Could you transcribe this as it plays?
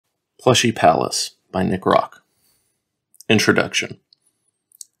Plushie Palace by Nick Rock. Introduction.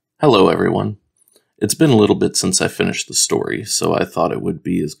 Hello everyone. It's been a little bit since I finished the story, so I thought it would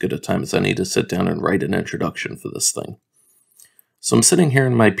be as good a time as any to sit down and write an introduction for this thing. So I'm sitting here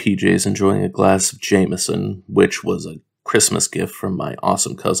in my PJs enjoying a glass of Jameson, which was a Christmas gift from my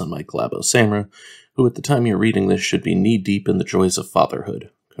awesome cousin Mike Labo-Samra, who at the time you're reading this should be knee-deep in the joys of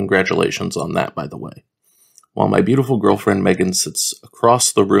fatherhood. Congratulations on that, by the way. While my beautiful girlfriend Megan sits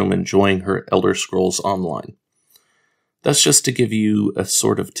across the room enjoying her Elder Scrolls Online. That's just to give you a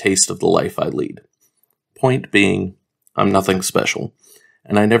sort of taste of the life I lead. Point being, I'm nothing special,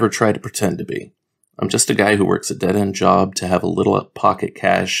 and I never try to pretend to be. I'm just a guy who works a dead-end job to have a little pocket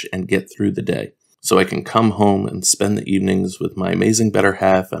cash and get through the day, so I can come home and spend the evenings with my amazing better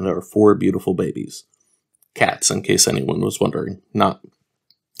half and our 4 beautiful babies. Cats, in case anyone was wondering, not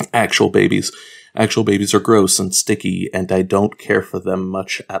actual babies. Actual babies are gross and sticky, and I don't care for them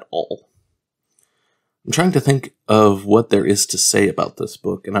much at all. I'm trying to think of what there is to say about this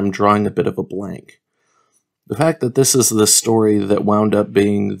book, and I'm drawing a bit of a blank. The fact that this is the story that wound up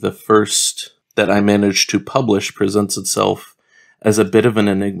being the first that I managed to publish presents itself as a bit of an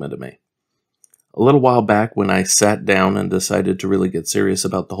enigma to me. A little while back, when I sat down and decided to really get serious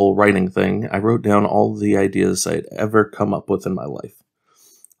about the whole writing thing, I wrote down all the ideas I'd ever come up with in my life.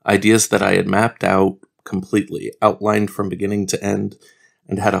 Ideas that I had mapped out completely, outlined from beginning to end,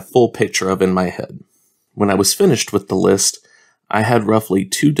 and had a full picture of in my head. When I was finished with the list, I had roughly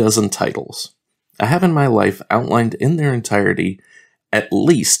 24 titles. I have in my life outlined in their entirety at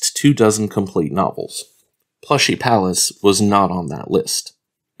least 24 complete novels. Plushie Palace was not on that list,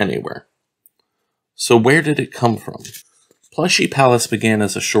 anywhere. So where did it come from? Plushie Palace began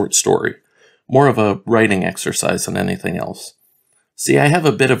as a short story, more of a writing exercise than anything else. See, I have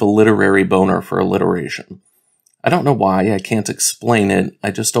a bit of a literary boner for alliteration. I don't know why, I can't explain it,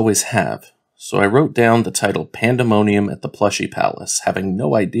 I just always have. So I wrote down the title Pandemonium at the Plushie Palace, having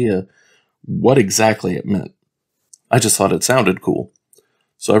no idea what exactly it meant. I just thought it sounded cool.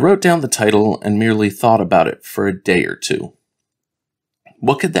 So I wrote down the title and merely thought about it for a day or two.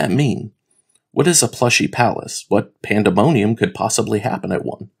 What could that mean? What is a Plushie Palace? What pandemonium could possibly happen at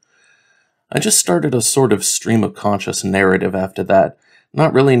one? I just started a sort of stream of conscious narrative after that,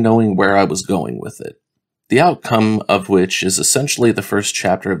 not really knowing where I was going with it. The outcome of which is essentially the first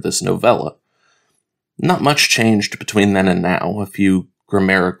chapter of this novella. Not much changed between then and now, a few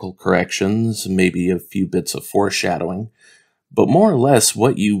grammatical corrections, maybe a few bits of foreshadowing, but more or less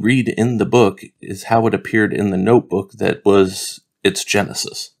what you read in the book is how it appeared in the notebook that was its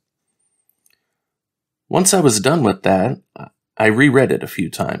genesis. Once I was done with that, I reread it a few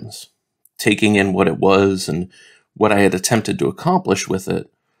times, taking in what it was and what I had attempted to accomplish with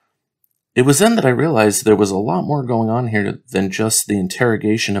it. It was then that I realized there was a lot more going on here than just the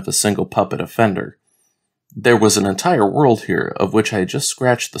interrogation of a single puppet offender. There was an entire world here of which I had just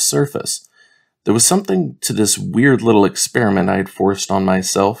scratched the surface. There was something to this weird little experiment I had forced on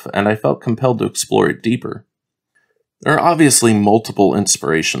myself, and I felt compelled to explore it deeper. There are obviously multiple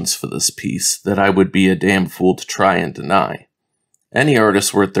inspirations for this piece that I would be a damn fool to try and deny. Any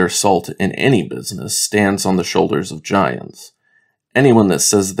artist worth their salt in any business stands on the shoulders of giants. Anyone that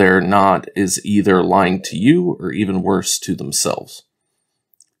says they're not is either lying to you or even worse, to themselves.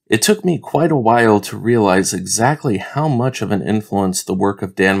 It took me quite a while to realize exactly how much of an influence the work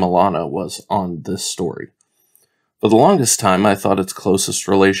of Dan Milano was on this story. For the longest time, I thought its closest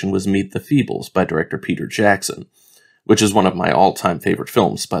relation was Meet the Feebles by director Peter Jackson, which is one of my all-time favorite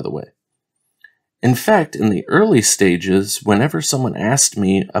films, by the way. In fact, in the early stages, whenever someone asked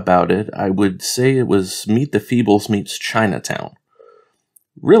me about it, I would say it was Meet the Feebles meets Chinatown.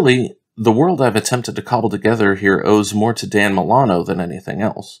 Really, the world I've attempted to cobble together here owes more to Dan Milano than anything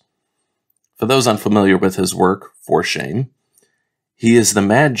else. For those unfamiliar with his work, for shame, he is the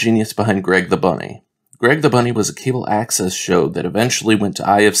mad genius behind Greg the Bunny. Greg the Bunny was a cable access show that eventually went to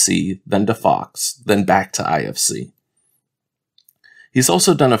IFC, then to Fox, then back to IFC. He's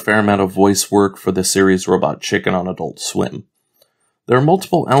also done a fair amount of voice work for the series Robot Chicken on Adult Swim. There are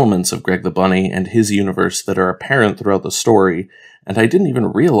multiple elements of Greg the Bunny and his universe that are apparent throughout the story, and I didn't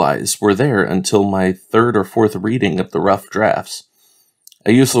even realize were there until my 3rd or 4th reading of the rough drafts.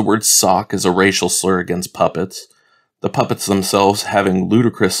 I use the word sock as a racial slur against puppets, the puppets themselves having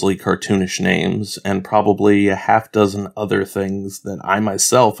ludicrously cartoonish names, and probably a half-dozen other things that I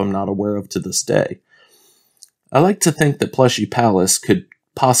myself am not aware of to this day. I like to think that Plushie Palace could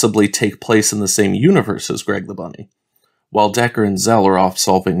possibly take place in the same universe as Greg the Bunny. While Decker and Zell are off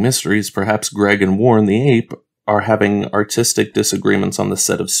solving mysteries, perhaps Greg and Warren the Ape are having artistic disagreements on the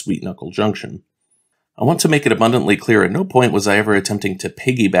set of Sweet Knuckle Junction. I want to make it abundantly clear at no point was I ever attempting to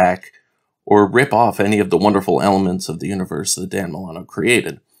piggyback or rip off any of the wonderful elements of the universe that Dan Milano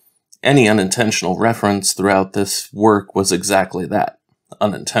created. Any unintentional reference throughout this work was exactly that,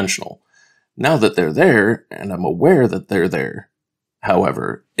 unintentional. Now that they're there, and I'm aware that they're there,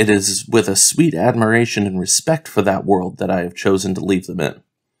 however, it is with a sweet admiration and respect for that world that I have chosen to leave them in.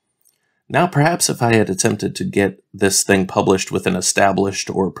 Now, perhaps if I had attempted to get this thing published with an established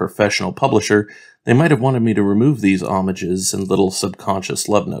or professional publisher, they might have wanted me to remove these homages and little subconscious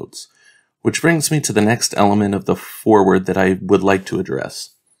love notes. Which brings me to the next element of the foreword that I would like to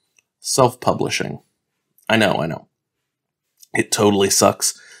address. Self-publishing. I know. It totally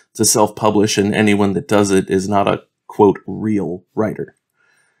sucks to self-publish, and anyone that does it is not a, quote, real writer.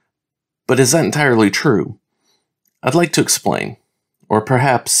 But is that entirely true? I'd like to explain. Or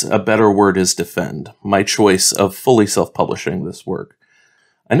perhaps a better word is defend, my choice of fully self-publishing this work.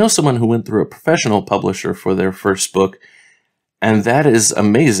 I know someone who went through a professional publisher for their first book, and that is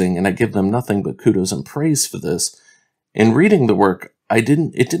amazing, and I give them nothing but kudos and praise for this. In reading the work, it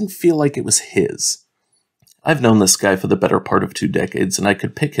didn't feel like it was his. I've known this guy for the better part of 2 decades, and I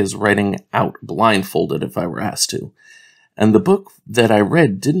could pick his writing out blindfolded if I were asked to. And the book that I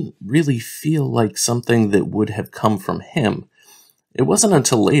read didn't really feel like something that would have come from him. It wasn't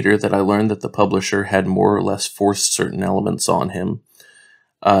until later that I learned that the publisher had more or less forced certain elements on him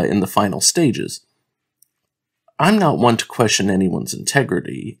in the final stages. I'm not one to question anyone's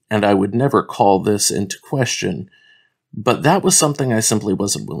integrity, and I would never call this into question, but that was something I simply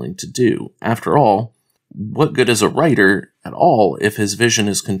wasn't willing to do. After all, what good is a writer at all if his vision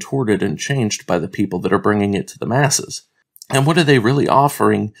is contorted and changed by the people that are bringing it to the masses? And what are they really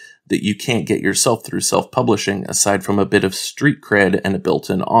offering that you can't get yourself through self-publishing aside from a bit of street cred and a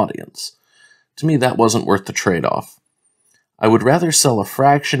built-in audience? To me, that wasn't worth the trade-off. I would rather sell a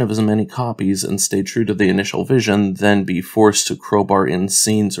fraction of as many copies and stay true to the initial vision than be forced to crowbar in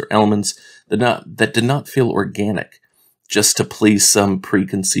scenes or elements that did not feel organic, just to please some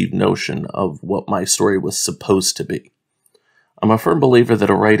preconceived notion of what my story was supposed to be. I'm a firm believer that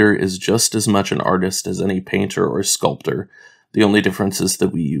a writer is just as much an artist as any painter or sculptor. The only difference is that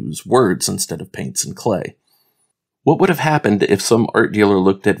we use words instead of paints and clay. What would have happened if some art dealer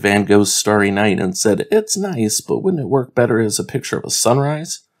looked at Van Gogh's Starry Night and said, "It's nice, but wouldn't it work better as a picture of a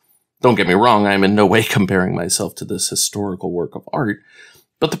sunrise?" Don't get me wrong, I am in no way comparing myself to this historical work of art,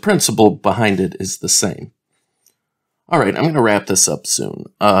 but the principle behind it is the same. Alright, I'm going to wrap this up soon.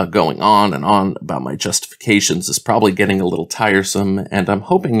 Going on and on about my justifications is probably getting a little tiresome, and I'm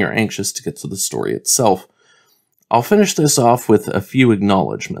hoping you're anxious to get to the story itself. I'll finish this off with a few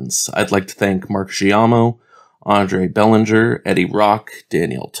acknowledgements. I'd like to thank Mark Giamo, Andre Bellinger, Eddie Rock,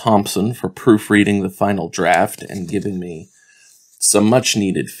 Danielle Thompson for proofreading the final draft and giving me some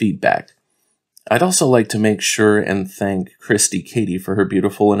much-needed feedback. I'd also like to make sure and thank Christy Katie for her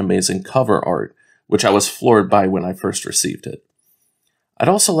beautiful and amazing cover art, which I was floored by when I first received it. I'd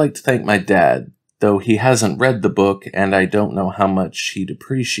also like to thank my dad, though he hasn't read the book and I don't know how much he'd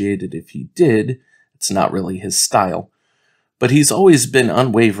appreciate it if he did. It's not really his style. But he's always been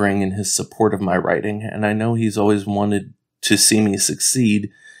unwavering in his support of my writing, and I know he's always wanted to see me succeed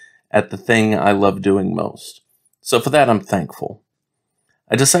at the thing I love doing most. So for that, I'm thankful.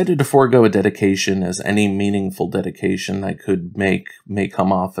 I decided to forego a dedication, as any meaningful dedication I could make may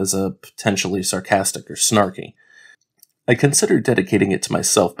come off as a potentially sarcastic or snarky. I considered dedicating it to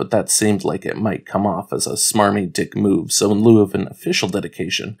myself, but that seemed like it might come off as a smarmy dick move, so in lieu of an official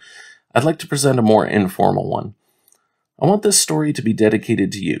dedication, I'd like to present a more informal one. I want this story to be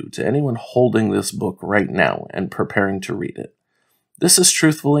dedicated to you, to anyone holding this book right now and preparing to read it. This is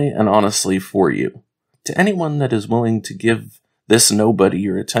truthfully and honestly for you. To anyone that is willing to give this nobody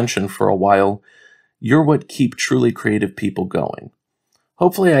your attention for a while, you're what keep truly creative people going.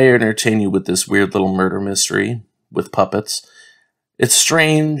 Hopefully I entertain you with this weird little murder mystery with puppets. It's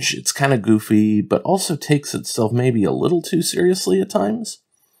strange, it's kind of goofy, but also takes itself maybe a little too seriously at times.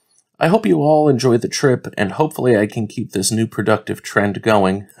 I hope you all enjoy the trip, and hopefully I can keep this new productive trend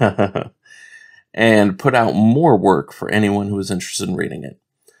going and put out more work for anyone who is interested in reading it.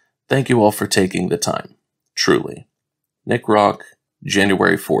 Thank you all for taking the time. Truly. Nick Rock,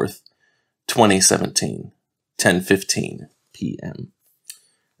 January 4th, 2017, 10:15 p.m.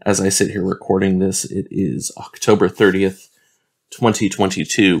 As I sit here recording this, it is October 30th,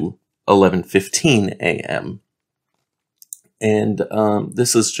 2022, 11:15 a.m. And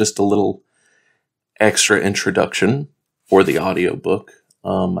this is just a little extra introduction for the audiobook.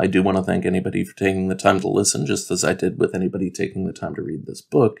 I do want to thank anybody for taking the time to listen, just as I did with anybody taking the time to read this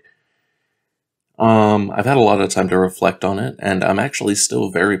book. I've had a lot of time to reflect on it, and I'm actually still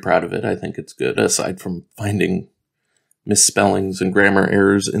very proud of it. I think it's good, aside from finding misspellings and grammar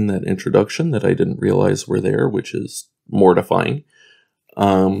errors in that introduction that I didn't realize were there, which is mortifying.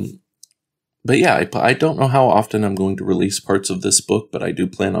 But yeah, I don't know how often I'm going to release parts of this book, but I do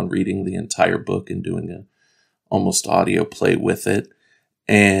plan on reading the entire book and doing a almost audio play with it.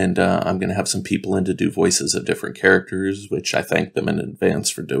 And I'm going to have some people in to do voices of different characters, which I thank them in advance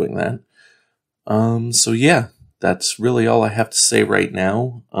for doing that. So yeah, that's really all I have to say right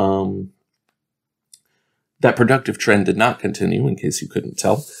now. That productive trend did not continue, in case you couldn't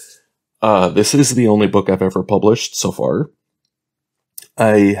tell. This is the only book I've ever published so far.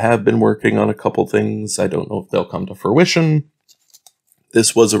 I have been working on a couple things. I don't know if they'll come to fruition.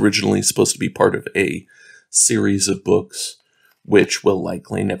 This was originally supposed to be part of a series of books, which will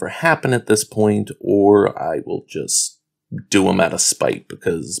likely never happen at this point, or I will just do them out of spite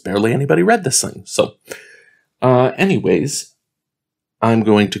because barely anybody read this thing. So, anyways, I'm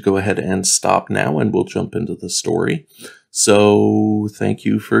going to go ahead and stop now and we'll jump into the story. So, thank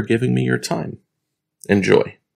you for giving me your time. Enjoy.